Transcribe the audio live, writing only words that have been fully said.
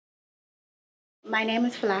My name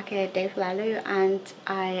is Folake Adefolalu and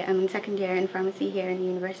I am in second year in pharmacy here in the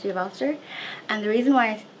University of Ulster. And the reason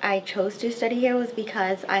why I chose to study here was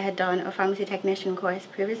because I had done a pharmacy technician course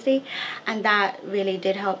previously, and that really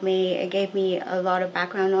did help me. It gave me a lot of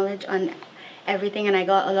background knowledge on everything, and I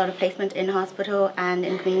got a lot of placement in hospital and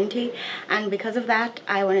in community, and because of that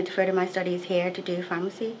I wanted to further my studies here to do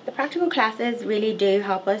pharmacy. The practical classes really do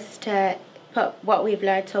help us to put what we've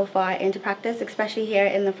learned so far into practice, especially here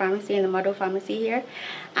in the pharmacy, in the model pharmacy here,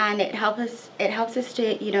 and it helps us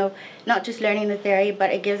to, not just learning the theory, but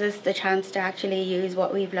it gives us the chance to actually use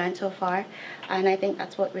what we've learned so far, and I think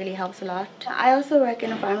that's what really helps a lot. I also work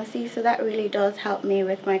in a pharmacy, so that really does help me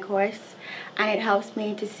with my course, and it helps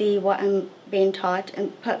me to see what I'm being taught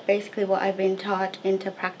and put basically what I've been taught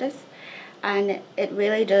into practice, and it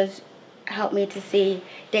really does help me to see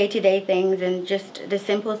day-to-day things and just the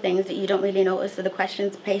simple things that you don't really notice, so the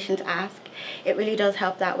questions patients ask. It really does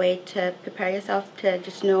help that way to prepare yourself to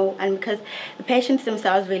just know, and because the patients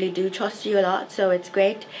themselves really do trust you a lot, so it's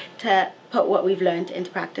great to put what we've learned into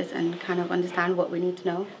practice and kind of understand what we need to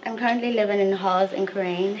know. I'm currently living in halls in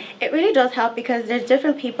Coleraine. It really does help because there's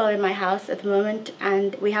different people in my house at the moment,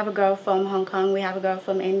 and we have a girl from Hong Kong, we have a girl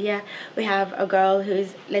from India, we have a girl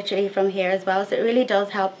who's literally from here as well, so it really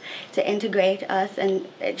does help to integrate us, and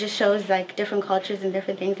it just shows like different cultures and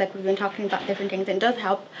different things, like we've been talking about different things, and it does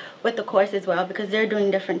help with the course as well because they're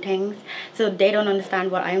doing different things, so they don't understand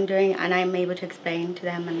what I'm doing and I'm able to explain to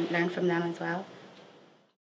them and learn from them as well.